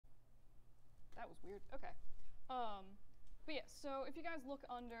was weird. Okay. But yeah, so if you guys look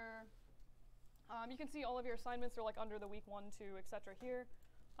under, you can see all of your assignments are like under the week 1, 2, etc. here.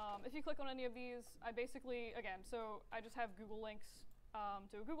 If you click on any of these, I basically, again, so I just have Google links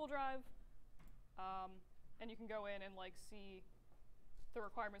to a Google Drive, and you can go in and like see the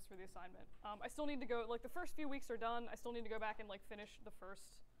requirements for the assignment. I still need to go, like the first few weeks are done, I still need to go back and like finish the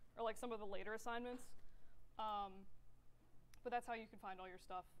first, or like some of the later assignments. But that's how you can find all your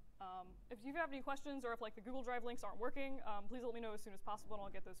stuff. If you have any questions or if like the Google Drive links aren't working, please let me know as soon as possible and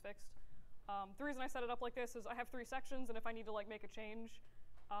I'll get those fixed. The reason I set it up like this is I have 3 sections, and if I need to like make a change,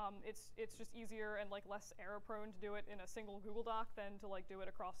 it's just easier and like less error prone to do it in a single Google Doc than to like do it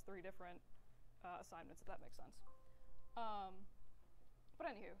across 3 different assignments, if that makes sense. But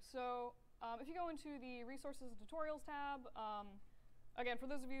anywho, so if you go into the resources and tutorials tab, again, for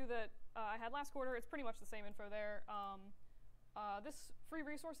those of you that I had last quarter, it's pretty much the same info there. This free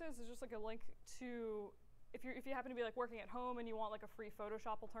resources is just like a link to, if you happen to be like working at home and you want like a free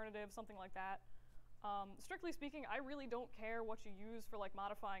Photoshop alternative, something like that. Strictly speaking, I really don't care what you use for like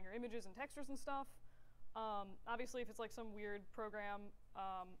modifying your images and textures and stuff. Obviously, if it's like some weird program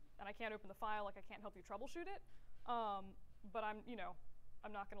and I can't open the file, like I can't help you troubleshoot it. But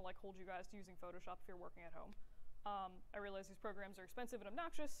I'm not gonna like hold you guys to using Photoshop if you're working at home. I realize these programs are expensive and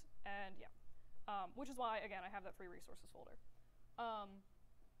obnoxious, and yeah, which is why, again, I have that free resources folder.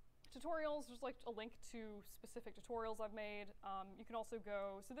 Tutorials, just like a link to specific tutorials I've made. You can also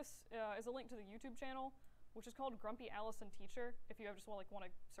go, so this is a link to the YouTube channel, which is called Grumpy Allison Teacher, if you ever just want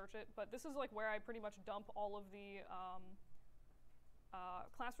to search it. But this is like where I pretty much dump all of the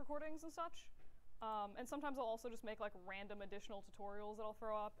class recordings and such. And sometimes I'll also just make like random additional tutorials that I'll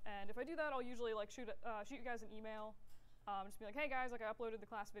throw up. And if I do that, I'll usually like shoot you guys an email. Just be like, hey guys, like I uploaded the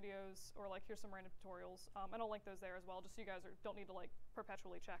class videos, or like here's some random tutorials, and I'll link those there as well, just so you guys don't need to like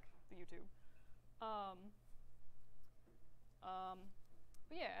perpetually check the YouTube.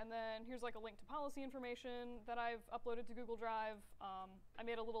 But yeah, and then here's like a link to policy information that I've uploaded to Google Drive. I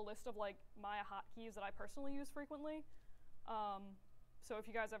made a little list of like my hotkeys that I personally use frequently. So if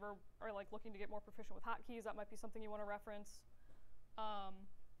you guys ever are like looking to get more proficient with hotkeys, that might be something you want to reference.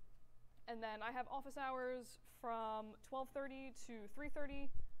 And then I have office hours from 12:30 to 3:30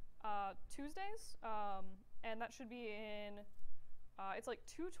 Tuesdays, and that should be in, it's like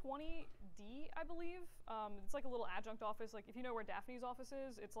 220D, I believe. It's like a little adjunct office. Like if you know where Daphne's office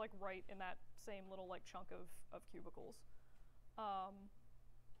is, it's like right in that same little like chunk of cubicles. But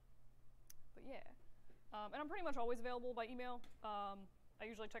yeah, and I'm pretty much always available by email. I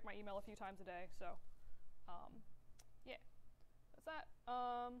usually check my email a few times a day, so yeah, that's that.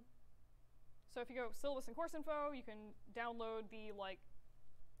 So if you go syllabus and course info, you can download the like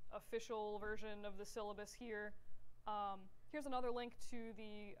official version of the syllabus here. Here's another link to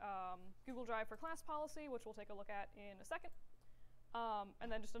the Google Drive for class policy, which we'll take a look at in a second.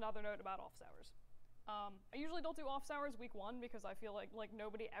 And then just another note about office hours. I usually don't do office hours week 1 because I feel like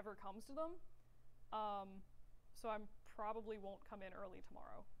nobody ever comes to them. So I probably won't come in early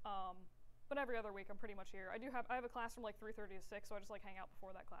tomorrow. But every other week I'm pretty much here. I have a class from like 3:30 to 6, so I just like hang out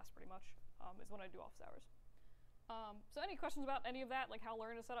before that class pretty much, is when I do office hours. So any questions about any of that, like how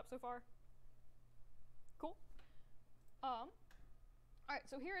Learn is set up so far? Cool. All right,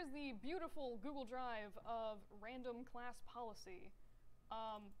 so here is the beautiful Google Drive of random class policy.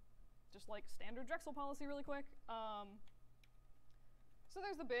 Just like standard Drexel policy really quick. So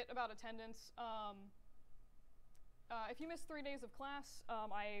there's the bit about attendance. If you miss 3 days of class,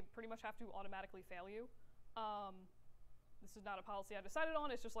 I pretty much have to automatically fail you. This is not a policy I decided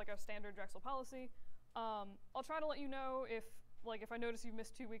on, it's just like a standard Drexel policy. I'll try to let you know if I notice you've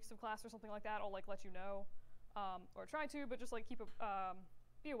missed 2 weeks of class or something like that, I'll like let you know. Or try to, but just like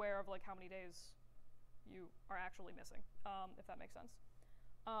be aware of like how many days you are actually missing, if that makes sense.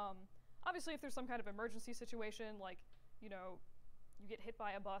 Obviously, if there's some kind of emergency situation, like, you get hit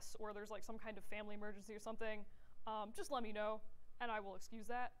by a bus or there's like some kind of family emergency or something, just let me know and I will excuse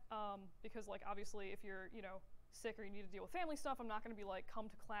that, because like obviously if you're, sick or you need to deal with family stuff, I'm not going to be like, come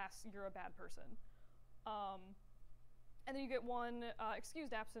to class, you're a bad person. And then you get 1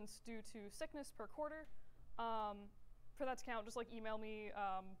 excused absence due to sickness per quarter. For that to count, just like email me,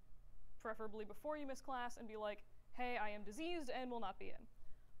 preferably before you miss class, and be like, hey, I am diseased and will not be in.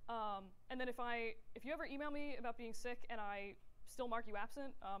 And then if you ever email me about being sick and I still mark you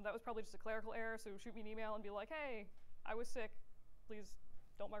absent, that was probably just a clerical error, so shoot me an email and be like, hey, I was sick, please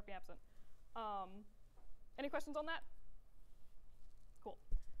don't mark me absent. Any questions on that? Cool.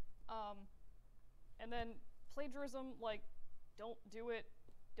 And then plagiarism, like, don't do it.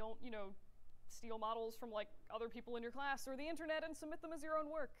 Don't, steal models from like other people in your class or the internet and submit them as your own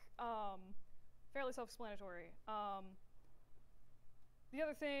work. fairly self-explanatory. The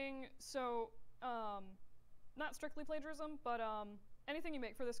other thing, so not strictly plagiarism, but anything you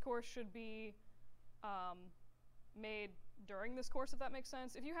make for this course should be made during this course, if that makes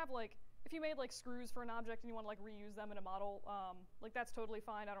sense. If you have like, if you made like screws for an object and you want to like reuse them in a model, like that's totally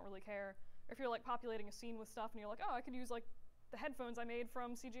fine. I don't really care. If you're like populating a scene with stuff and you're like, oh, I could use like the headphones I made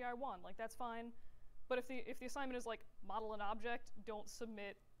from cgi1, like that's fine. But if the assignment is like model an object, don't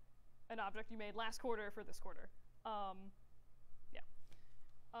submit an object you made last quarter for this quarter. Yeah.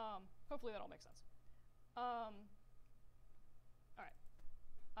 Hopefully that all makes sense. All right.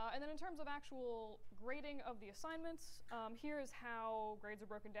 And then in terms of actual grading of the assignments, here is how grades are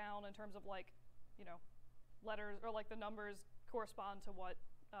broken down in terms of like, you know, letters, or like the numbers correspond to what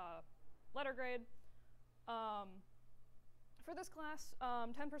letter grade. For this class,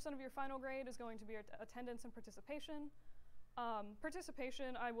 10% of your final grade is going to be attendance and participation.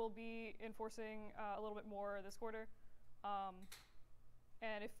 Participation I will be enforcing a little bit more this quarter.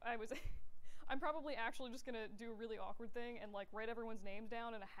 And if I was, I'm probably actually just gonna do a really awkward thing and like write everyone's names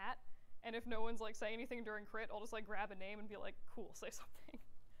down in a hat. And if no one's like saying anything during crit, I'll just like grab a name and be like, cool, say something.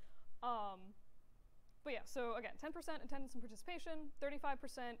 But yeah, so again, 10% attendance and participation,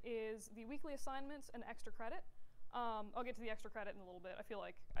 35% is the weekly assignments and extra credit. I'll get to the extra credit in a little bit. I feel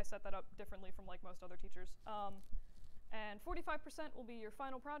like I set that up differently from like most other teachers. And 45% will be your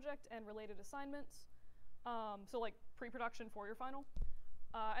final project and related assignments. So like pre-production for your final.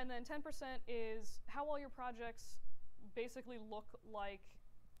 And then 10% is how all your projects basically look like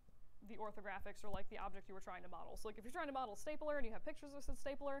the orthographics or like the object you were trying to model. So like if you're trying to model a stapler and you have pictures of the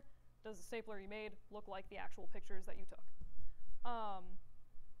stapler, does the stapler you made look like the actual pictures that you took?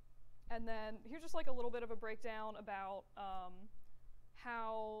 And then here's just like a little bit of a breakdown about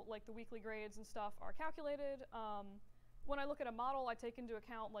how like the weekly grades and stuff are calculated. When I look at a model, I take into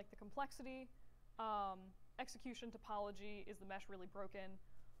account like the complexity, execution, topology, is the mesh really broken?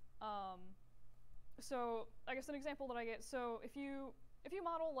 So I guess an example that I get, so if you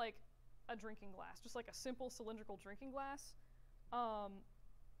model like a drinking glass, just like a simple cylindrical drinking glass,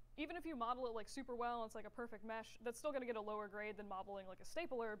 even if you model it like super well and it's like a perfect mesh, that's still gonna get a lower grade than modeling like a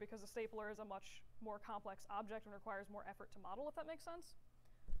stapler, because a stapler is a much more complex object and requires more effort to model, if that makes sense.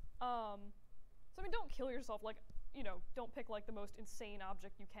 So I mean, don't kill yourself, like, you know, don't pick like the most insane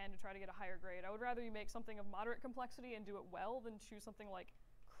object you can to try to get a higher grade. I would rather you make something of moderate complexity and do it well than choose something like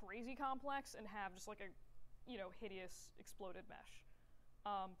crazy complex and have just like a, you know, hideous exploded mesh.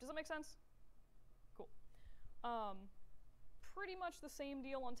 Does that make sense? Cool. Pretty much the same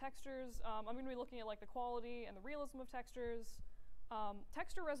deal on textures. I'm going to be looking at like the quality and the realism of textures.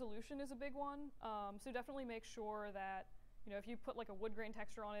 Texture resolution is a big one, so definitely make sure that, you know, if you put like a wood grain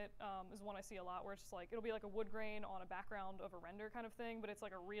texture on it, is one I see a lot, where it's just like, it'll be like a wood grain on a background of a render kind of thing, but it's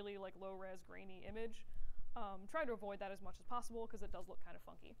like a really like low res grainy image. Try to avoid that as much as possible because it does look kind of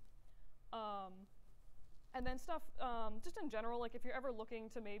funky. And then stuff, just in general, like if you're ever looking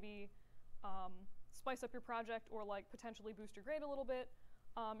to maybe spice up your project or like potentially boost your grade a little bit,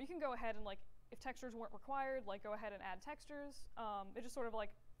 you can go ahead and like, if textures weren't required, like go ahead and add textures. It just sort of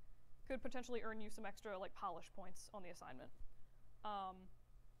like could potentially earn you some extra like polish points on the assignment.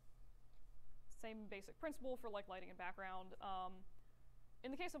 Same basic principle for like lighting and background. In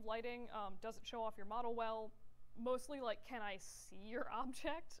the case of lighting, does it show off your model well? Mostly like, can I see your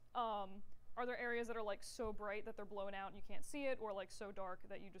object? Are there areas that are like so bright that they're blown out and you can't see it, or like so dark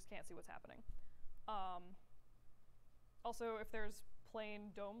that you just can't see what's happening? Also, if there's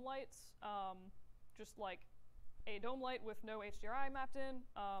plain dome lights, just like a dome light with no HDRI mapped in,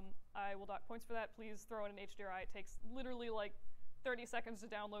 I will dock points for that. Please throw in an HDRI. It takes literally like 30 seconds to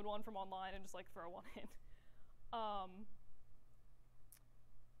download one from online and just like throw one in.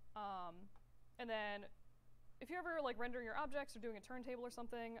 And then if you're ever like rendering your objects or doing a turntable or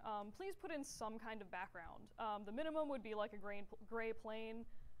something, please put in some kind of background. The minimum would be like a gray plane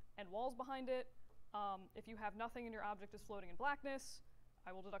and walls behind it. If you have nothing and your object is floating in blackness,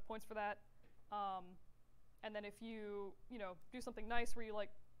 I will deduct points for that. And then if you know, do something nice where you like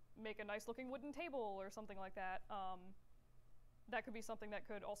make a nice looking wooden table or something like that, that could be something that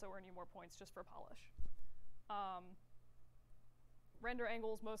could also earn you more points just for polish. Render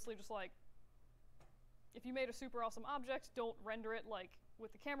angles, mostly just like, if you made a super awesome object, don't render it like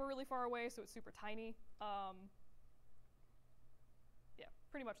with the camera really far away so it's super tiny. Yeah,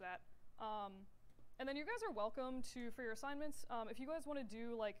 pretty much that. And then you guys are welcome to, for your assignments, if you guys want to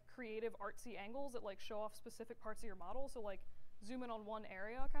do like creative artsy angles that like show off specific parts of your model, so like zoom in on one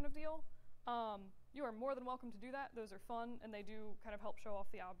area kind of deal, you are more than welcome to do that. Those are fun and they do kind of help show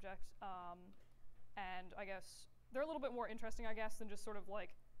off the object. And I guess they're a little bit more interesting, I guess, than just sort of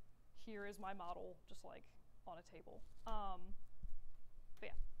like, here is my model just like on a table. But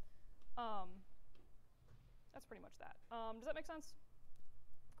yeah, that's pretty much that. Does that make sense?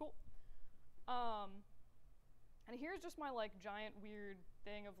 Cool. And here's just my like giant weird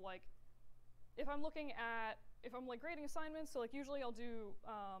thing of like, if I'm like grading assignments, so like usually I'll do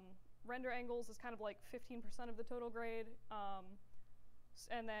render angles is kind of like 15% of the total grade.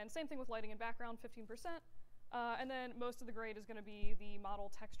 And then same thing with lighting and background, 15%. And then most of the grade is going to be the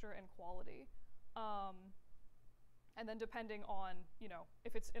model texture and quality. And then depending on, you know,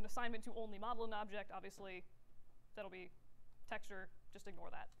 if it's an assignment to only model an object, obviously that'll be texture, just ignore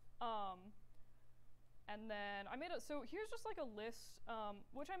that. And then I made so here's just like a list,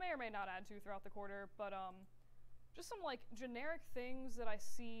 which I may or may not add to throughout the quarter, but just some like generic things that I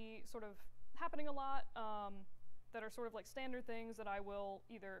see sort of happening a lot, that are sort of like standard things that I will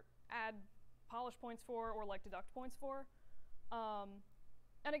either add polish points for or like deduct points for.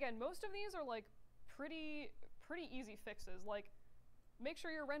 And again, most of these are like pretty easy fixes. Like, make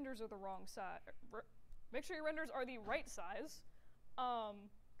sure your renders are the wrong size. Make sure your renders are the right size.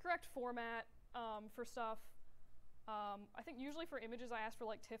 Correct format for stuff. I think usually for images I ask for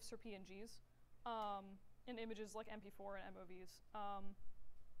like TIFFs or PNGs. In images like MP4 and MOVs.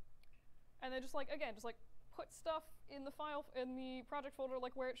 And then just like, again, just like put stuff in the file, in the project folder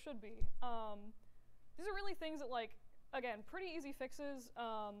like where it should be. These are really things that like, again, pretty easy fixes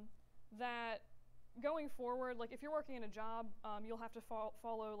that going forward, like if you're working in a job, you'll have to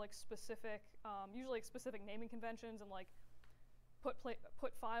follow like specific, usually like specific naming conventions and like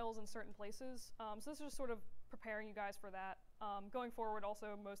put files in certain places. So this is just sort of preparing you guys for that. Going forward,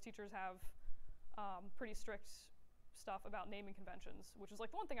 also, most teachers have pretty strict stuff about naming conventions, which is like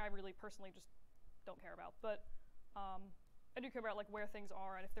the one thing I really personally just don't care about. But I do care about like where things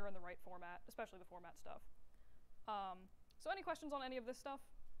are and if they're in the right format, especially the format stuff. So any questions on any of this stuff?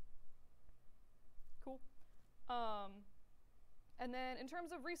 Cool. And then in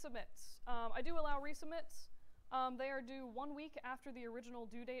terms of resubmits, I do allow resubmits. They are due 1 week after the original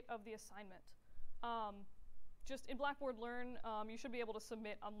due date of the assignment. Just in Blackboard Learn, you should be able to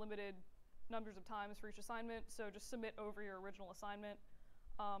submit unlimited numbers of times for each assignment, so just submit over your original assignment.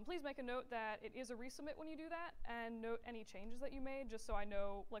 Please make a note that it is a resubmit when you do that, and note any changes that you made, just so I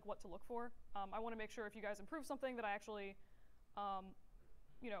know like what to look for. I want to make sure if you guys improve something that I actually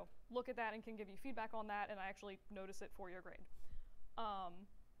you know, look at that and can give you feedback on that, and I actually notice it for your grade.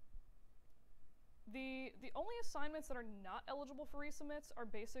 The only assignments that are not eligible for resubmits are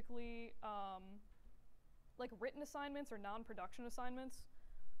basically like written assignments or non-production assignments.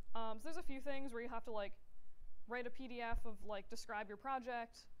 So there's a few things where you have to like write a PDF of like describe your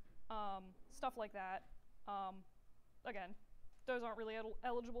project, stuff like that. Again, those aren't really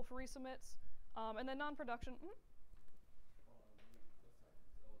eligible for resubmits. And then non-production.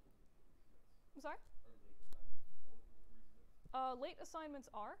 I'm sorry? Late assignments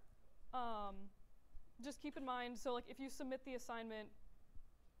are. Just keep in mind, so like if you submit the assignment,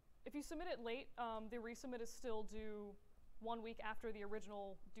 if you submit it late, the resubmit is still due 1 week after the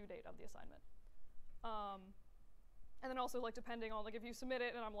original due date of the assignment. And then also like depending on like if you submit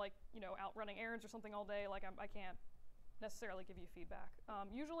it and I'm like, you know, out running errands or something all day, like I can't necessarily give you feedback.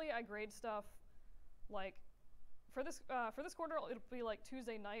 Usually I grade stuff like for this quarter it'll be like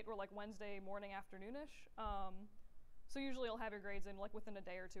Tuesday night or like Wednesday morning afternoonish. So usually I'll have your grades in like within a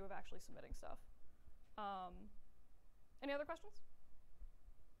day or two of actually submitting stuff. Any other questions?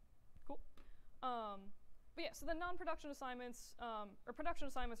 Cool. But yeah, so the non-production assignments, or production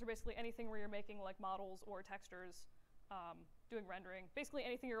assignments are basically anything where you're making like models or textures, doing rendering, basically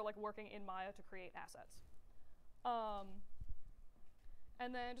anything you're like working in Maya to create assets.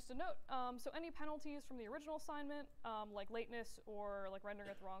 And then just a note, so any penalties from the original assignment, like lateness or like rendering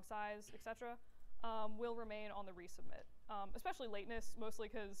at the wrong size, etc., will remain on the resubmit. Especially lateness, mostly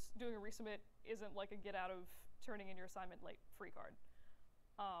because doing a resubmit isn't like a get out of turning in your assignment late free card.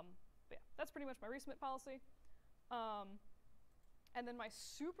 But yeah, that's pretty much my resubmit policy. And then my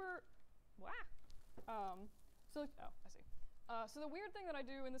super, so the weird thing that I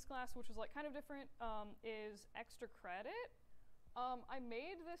do in this class, which is like kind of different, is extra credit. I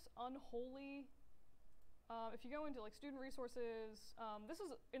made this unholy, if you go into like student resources, this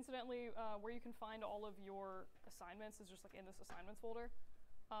is incidentally where you can find all of your assignments, is just like in this assignments folder.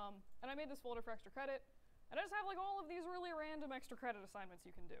 And I made this folder for extra credit, and I just have like all of these really random extra credit assignments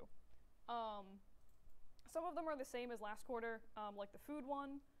you can do. Some of them are the same as last quarter, like the food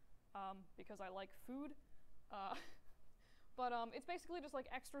one, because I like food. But it's basically just like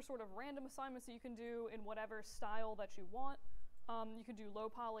extra sort of random assignments that you can do in whatever style that you want. You can do low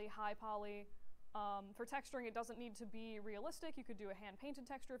poly, high poly, For texturing, it doesn't need to be realistic. You could do a hand-painted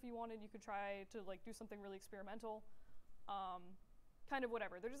texture if you wanted. You could try to like do something really experimental. Kind of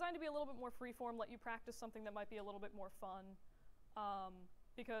whatever. They're designed to be a little bit more freeform, let you practice something that might be a little bit more fun.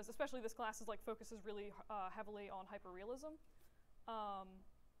 Because especially this class is like focuses really heavily on hyperrealism.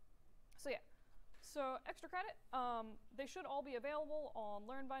 So yeah. So extra credit, they should all be available on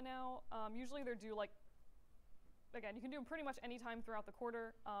Learn by now. Usually they're due like, again, you can do them pretty much any time throughout the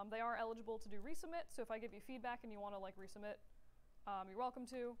quarter. They are eligible to do resubmit, so if I give you feedback and you want to like resubmit, you're welcome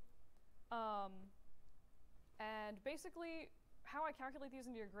to. And basically, how I calculate these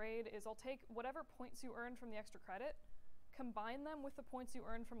into your grade is I'll take whatever points you earned from the extra credit, combine them with the points you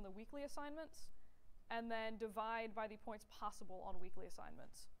earned from the weekly assignments, and then divide by the points possible on weekly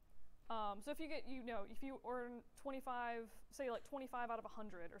assignments. So if you get, if you earn 25, say like 25 out of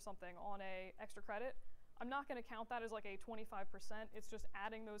 100 or something on a extra credit, I'm not going to count that as like a 25%. It's just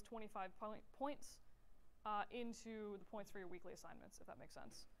adding those 25 points into the points for your weekly assignments, if that makes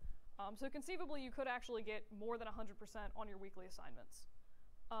sense. So conceivably, you could actually get more than 100% on your weekly assignments.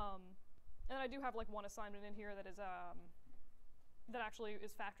 And I do have like one assignment in here that is that actually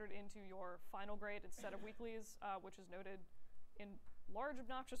is factored into your final grade instead of weeklies, which is noted in large,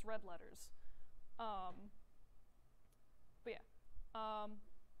 obnoxious red letters. But yeah.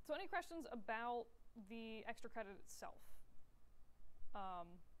 So any questions about the extra credit itself?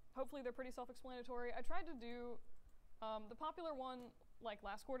 Hopefully they're pretty self-explanatory. I tried to do, the popular one like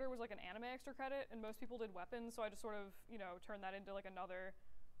last quarter was like an anime extra credit, and most people did weapons, so I just sort of, turned that into like another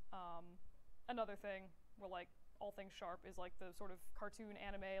thing where like all things sharp is like the sort of cartoon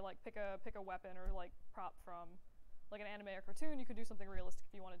anime, like pick a weapon or like prop from like an anime or cartoon. You could do something realistic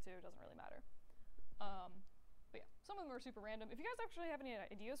if you wanted to, it doesn't really matter. But yeah, some of them are super random. If you guys actually have any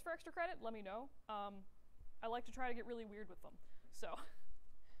ideas for extra credit, let me know. I like to try to get really weird with them, so.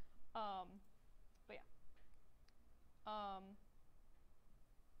 But yeah.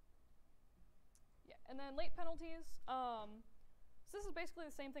 Yeah, and then late penalties. So this is basically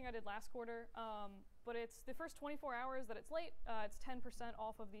the same thing I did last quarter, but it's the first 24 hours that it's late, it's 10%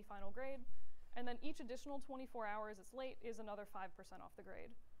 off of the final grade, and then each additional 24 hours it's late is another 5% off the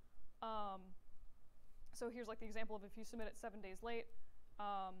grade. So here's like the example of if you submit it 7 days late,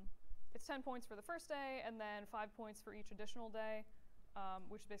 it's 10 points for the first day, and then 5 points for each additional day,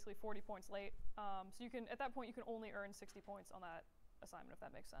 which is basically 40 points late. So you can, at that point, you can only earn 60 points on that assignment, if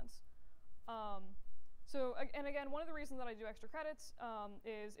that makes sense. And again, one of the reasons that I do extra credits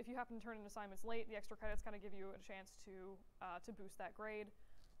is if you happen to turn in assignments late, the extra credits kind of give you a chance to boost that grade.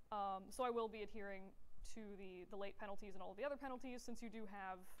 So I will be adhering to the late penalties and all of the other penalties, since you do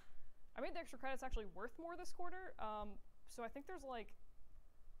have, I made the extra credits actually worth more this quarter. So I think there's like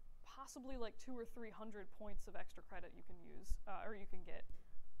possibly like 200 or 300 points of extra credit you can use, or you can get.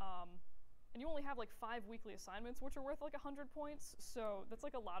 And you only have like 5 weekly assignments, which are worth like 100 points. So that's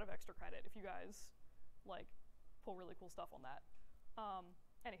like a lot of extra credit if you guys like pull really cool stuff on that.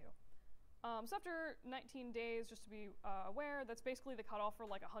 Anywho, so after 19 days, just to be aware, that's basically the cutoff for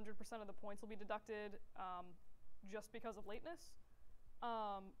like 100% of the points will be deducted just because of lateness.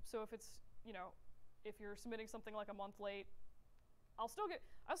 So if it's, if you're submitting something like a month late, I'll still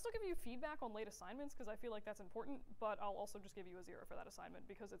give you feedback on late assignments because I feel like that's important, but I'll also just give you a 0 for that assignment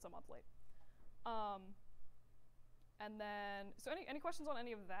because it's a month late. And then, so any questions on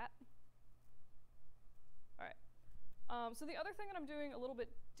any of that? All right. So the other thing that I'm doing a little bit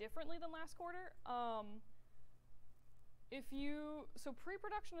differently than last quarter, so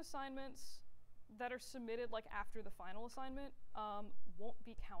pre-production assignments that are submitted like after the final assignment won't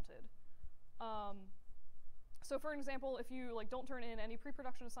be counted. So for example, if you like don't turn in any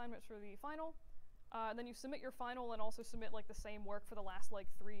pre-production assignments for the final, then you submit your final and also submit like the same work for the last like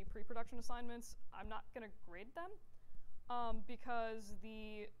 3 pre-production assignments, I'm not gonna grade them because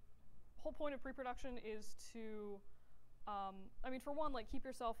the whole point of pre-production is to, I mean, for one, like keep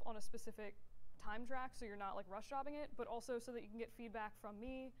yourself on a specific time track so you're not like rush jobbing it, but also so that you can get feedback from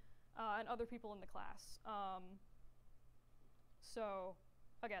me and other people in the class. So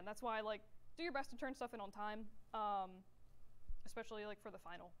again, that's why like do your best to turn stuff in on time, especially like for the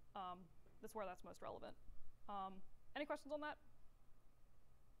final. That's where that's most relevant. Any questions on that?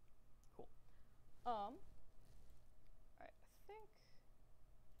 Cool. All right,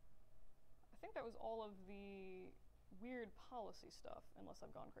 I think that was all of the weird policy stuff, unless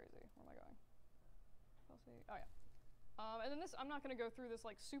I've gone crazy. Where am I going? Policy. Oh yeah. And then this, I'm not going to go through this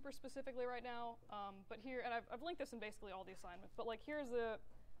like super specifically right now, but here, and I've linked this in basically all the assignments, but like here's the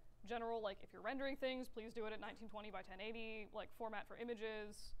general, like if you're rendering things, please do it at 1920 by 1080, like format for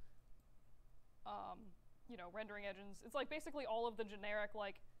images, rendering engines. It's like basically all of the generic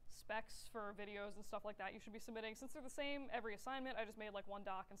like specs for videos and stuff like that you should be submitting. Since they're the same every assignment, I just made like one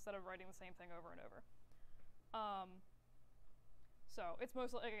doc instead of writing the same thing over and over. So it's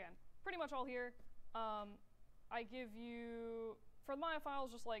mostly, again, pretty much all here. I give you, for the Maya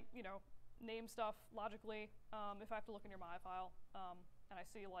files, just like, you know, name stuff logically. If I have to look in your Maya file and I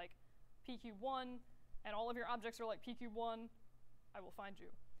see like PQ1 and all of your objects are like PQ1, I will find you.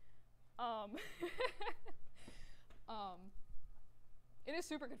 It is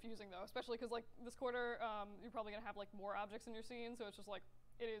super confusing though, especially because like this quarter, you're probably gonna have like more objects in your scene, so it's just like,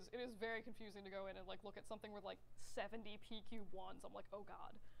 it is very confusing to go in and like look at something with like 70 PQ1s. I'm like, oh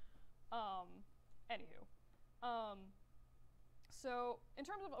god. Anywho. So in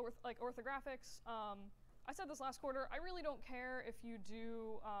terms of orthographics, I said this last quarter, I really don't care if you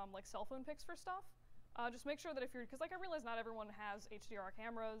do like cell phone pics for stuff. Just make sure that if you're, because like I realize not everyone has HDR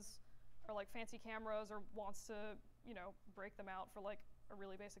cameras or like fancy cameras or wants to, you know, break them out for like a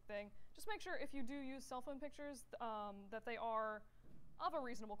really basic thing. Just make sure if you do use cell phone pictures that they are of a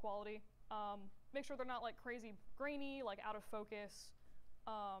reasonable quality. Make sure they're not like crazy grainy, like out of focus,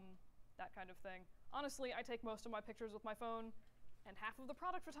 that kind of thing. Honestly, I take most of my pictures with my phone, and half of the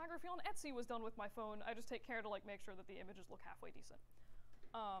product photography on Etsy was done with my phone. I just take care to like make sure that the images look halfway decent.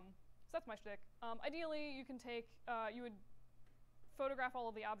 So that's my shtick. Ideally, you can take, you would photograph all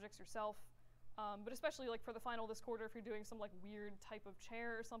of the objects yourself, but especially like for the final this quarter, if you're doing some like weird type of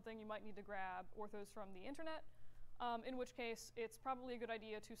chair or something, you might need to grab orthos from the internet. In which case, it's probably a good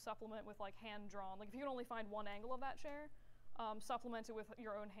idea to supplement with like hand-drawn. Like if you can only find one angle of that chair, supplement it with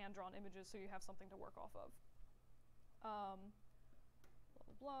your own hand-drawn images so you have something to work off of. Blah,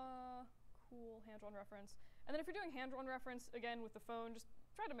 blah, blah. Cool, hand-drawn reference. And then if you're doing hand-drawn reference, again with the phone, just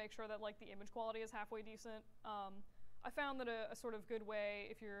try to make sure that like the image quality is halfway decent. I found that a sort of good way,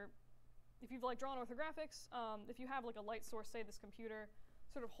 if you've like drawn orthographics, if you have like a light source, say this computer,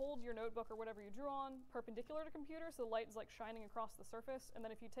 sort of hold your notebook or whatever you drew on perpendicular to computer so the light is like shining across the surface, and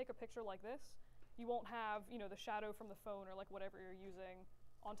then if you take a picture like this, you won't have, you know, the shadow from the phone or like whatever you're using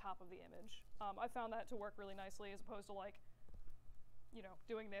on top of the image. I found that to work really nicely as opposed to like, you know,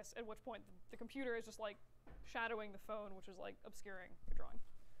 doing this, at which point the computer is just like shadowing the phone, which is like obscuring your drawing.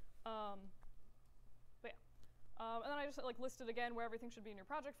 But yeah. And then I just like listed again where everything should be in your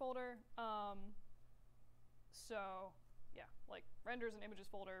project folder. So yeah, like renders and images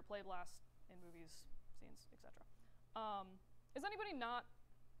folder, play blast in movies, scenes, etc. Is anybody not,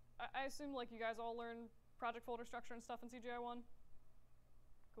 I assume like you guys all learn project folder structure and stuff in cgi1?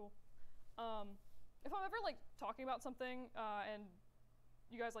 Cool. If I'm ever like talking about something and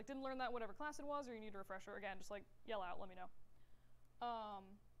you guys like didn't learn that whatever class it was, or you need a refresher, again, just like yell out, let me know.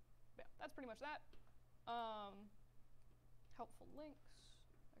 Yeah, that's pretty much that. Helpful links.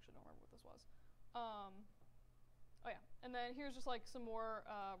 Actually, don't remember what this was. Oh yeah, and then here's just like some more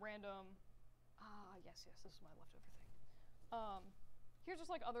random, yes, this is my leftover thing. Here's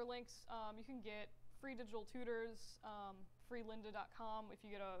just like other links. You can get free digital tutors, freelynda.com if you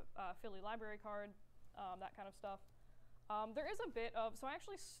get a Philly library card, that kind of stuff. There is a bit of, so I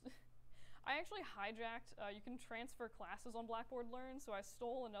actually hijacked, you can transfer classes on Blackboard Learn, so I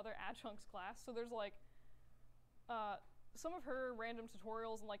stole another adjuncts class. So there's like some of her random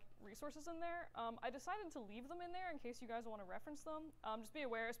tutorials and like resources in there. I decided to leave them in there in case you guys want to reference them. Just be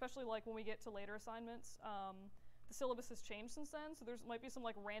aware, especially like when we get to later assignments, the syllabus has changed since then, so there's might be some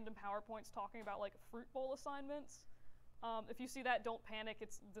like random PowerPoints talking about like fruit bowl assignments. If you see that, don't panic.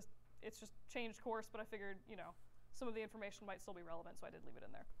 It's just changed course, but I figured, you know, some of the information might still be relevant, so I did leave it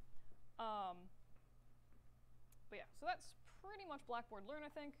in there. But yeah, so that's pretty much Blackboard Learn, I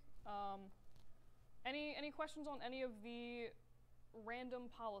think. Any questions on any of the random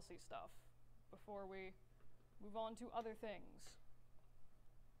policy stuff before we move on to other things?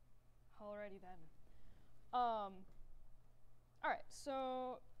 Alrighty then. All right,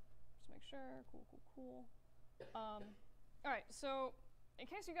 so just make sure. Cool. All right, so in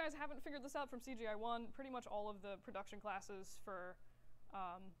case you guys haven't figured this out from CGI1, pretty much all of the production classes for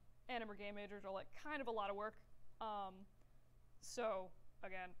anim or game majors are like kind of a lot of work. So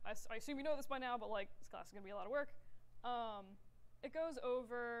again, I assume you know this by now, but like this class is gonna be a lot of work. It goes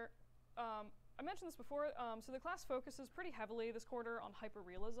over, I mentioned this before, so the class focuses pretty heavily this quarter on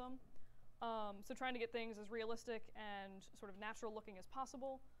hyperrealism. So trying to get things as realistic and sort of natural looking as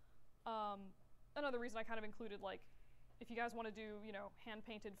possible. Another reason I kind of included like, if you guys want to do, you know,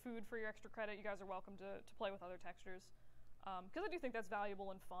 hand-painted food for your extra credit, you guys are welcome to play with other textures. Because I do think that's valuable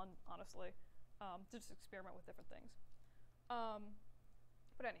and fun, honestly, to just experiment with different things.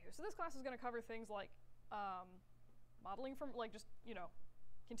 But anywho, so this class is going to cover things like modeling from, like just, you know,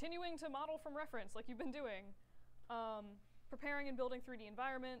 continuing to model from reference like you've been doing. preparing and building 3D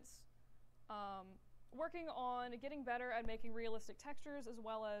environments, working on getting better at making realistic textures, as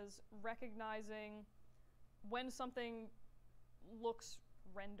well as recognizing when something looks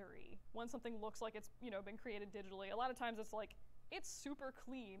rendery, when something looks like it's, you know, been created digitally. A lot of times it's like, it's super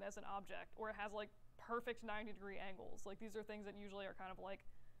clean as an object, or it has like perfect 90-degree angles. Like, these are things that usually are kind of like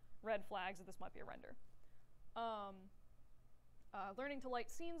red flags that this might be a render. Learning to light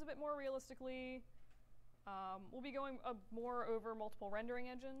scenes a bit more realistically. We'll be going more over multiple rendering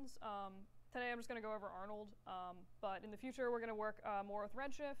engines. Today I'm just going to go over Arnold, but in the future we're going to work more with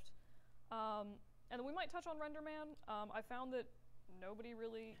Redshift. And then we might touch on RenderMan. I found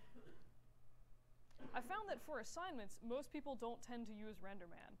that for assignments, most people don't tend to use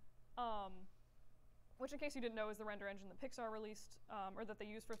RenderMan. Which, in case you didn't know, is the render engine that Pixar released, or that they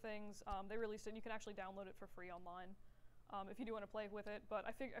use for things. They released it, and you can actually download it for free online if you do want to play with it. But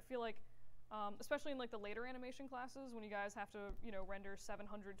I feel like, especially in like the later animation classes, when you guys have to, you know, render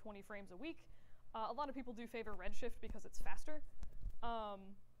 720 frames a week, a lot of people do favor Redshift because it's faster.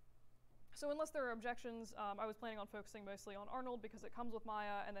 So unless there are objections, I was planning on focusing mostly on Arnold because it comes with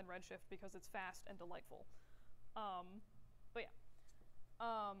Maya, and then Redshift because it's fast and delightful. But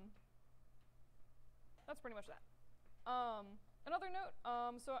yeah. That's pretty much that. Another note,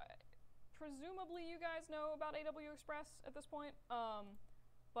 presumably you guys know about AW Express at this point,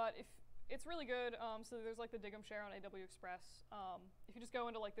 but if it's really good, so there's like the Dig'em share on AW Express. If you just go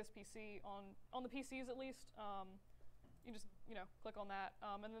into like this PC, on the PCs at least, you just, you know, click on that,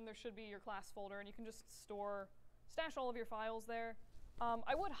 and then there should be your class folder, and you can just stash all of your files there.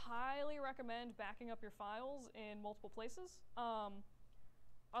 I would highly recommend backing up your files in multiple places.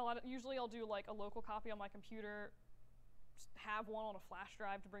 Usually I'll do like a local copy on my computer, just have one on a flash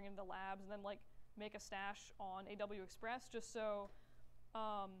drive to bring into labs, and then like make a stash on AW Express, just so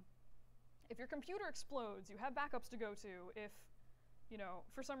if your computer explodes, you have backups to go to. If, you know,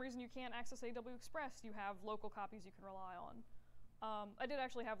 for some reason you can't access AW Express, you have local copies you can rely on. I did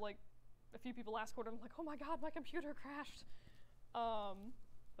actually have like a few people last quarter, I'm like, oh my god, my computer crashed.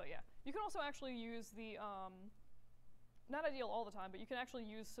 But yeah, you can also actually use the, not ideal all the time, but you can actually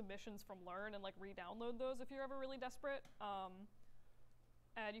use submissions from Learn and like re-download those if you're ever really desperate.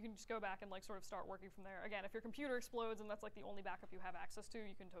 And you can just go back and like sort of start working from there. Again, if your computer explodes and that's like the only backup you have access to,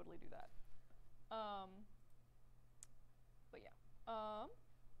 you can totally do that. But yeah.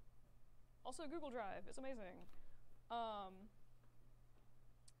 Also Google Drive is amazing. All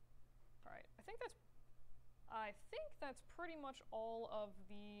right, I think that's pretty much all of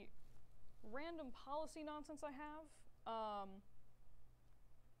the random policy nonsense I have.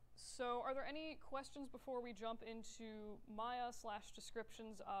 So are there any questions before we jump into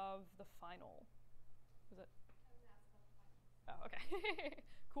Maya/descriptions of the final? Is it? Oh, okay.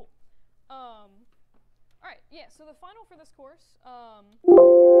 Cool. All right, yeah, so the final for this course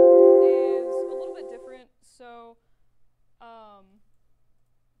is a little bit different. So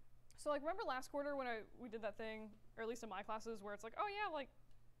like, remember last quarter when we did that thing, or at least in my classes, where it's like, oh yeah, like,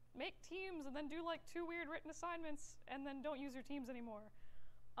 make teams and then do like 2 weird written assignments and then don't use your teams anymore.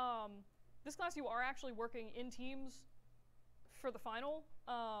 This class you are actually working in teams for the final.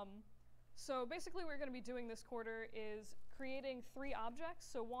 So basically what we're going to be doing this quarter is creating 3 objects.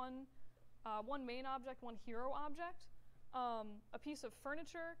 So one main object, one hero object, a piece of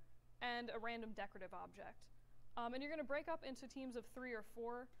furniture, and a random decorative object. And you're going to break up into teams of 3 or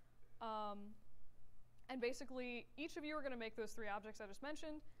 4. And basically, each of you are going to make those 3 objects I just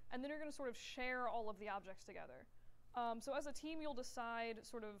mentioned, and then you're going to sort of share all of the objects together. So as a team, you'll decide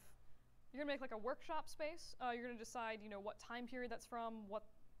sort of, you're going to make like a workshop space. You're going to decide, you know, what time period that's from, what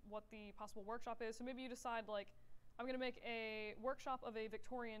the possible workshop is. So maybe you decide, like, I'm going to make a workshop of a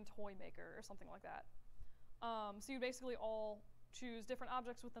Victorian toy maker or something like that. So you basically all choose different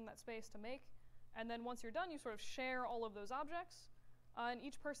objects within that space to make, and then once you're done, you sort of share all of those objects. And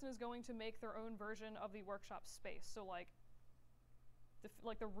each person is going to make their own version of the workshop space. So like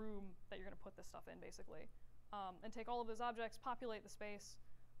the room that you're going to put this stuff in, basically. And take all of those objects, populate the space,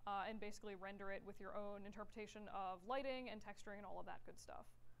 and basically render it with your own interpretation of lighting and texturing and all of that good stuff.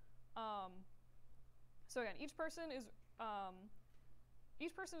 So again, each person is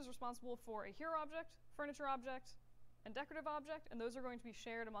responsible for a hero object, furniture object, and decorative object, and those are going to be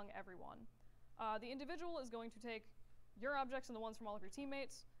shared among everyone. The individual is going to take your objects and the ones from all of your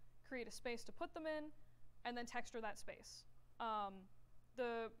teammates, create a space to put them in, and then texture that space.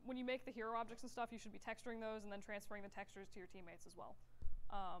 When you make the hero objects and stuff, you should be texturing those and then transferring the textures to your teammates as well.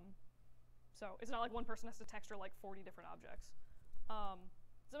 So it's not like one person has to texture like 40 different objects.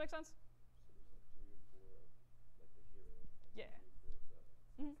 Does that make sense? So there's like 3 or 4 of like the hero. Yeah.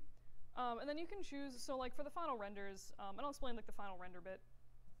 Mm-hmm. And then you can choose, so like for the final renders, and I'll explain like the final render bit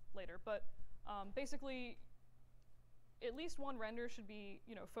later, but basically at least one render should be,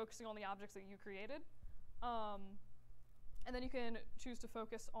 you know, focusing on the objects that you created. And then you can choose to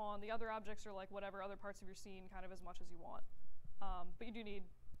focus on the other objects or like whatever other parts of your scene kind of as much as you want. But you do need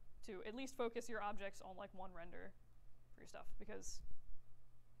to at least focus your objects on like one render for your stuff, because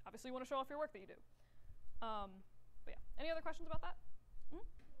obviously you want to show off your work that you do. But yeah, any other questions about that? Mm-hmm.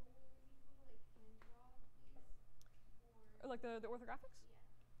 Or like the orthographics?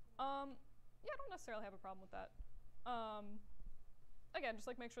 Yeah. Yeah, I don't necessarily have a problem with that. Again, just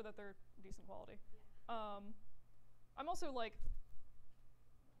like make sure that they're decent quality. Yeah. I'm also like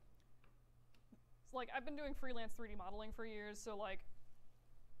I've been doing freelance 3D modeling for years, so like,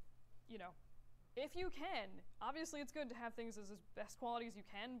 you know, if you can, obviously it's good to have things as best quality as you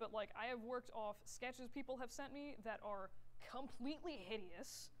can, but like I have worked off sketches people have sent me that are completely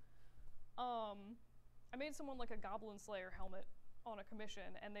hideous. I made someone like a Goblin Slayer helmet on a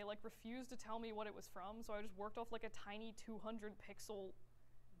commission, and they like refused to tell me what it was from, so I just worked off like a tiny 200 pixel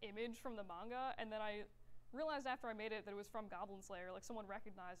image from the manga, and then I realized after I made it that it was from Goblin Slayer, like someone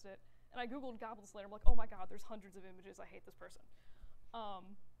recognized it, and I googled Goblin Slayer, I'm like, oh my god, there's hundreds of images, I hate this person. But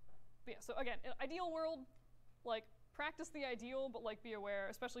yeah, so again, in ideal world, like practice the ideal, but like be aware,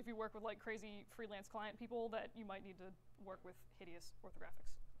 especially if you work with like crazy freelance client people, that you might need to work with hideous orthographics.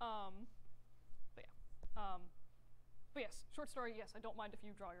 But yeah. But yes, short story, yes, I don't mind if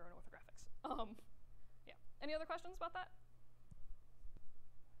you draw your own orthographics. Yeah. Any other questions about that?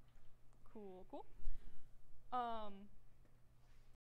 Cool, cool.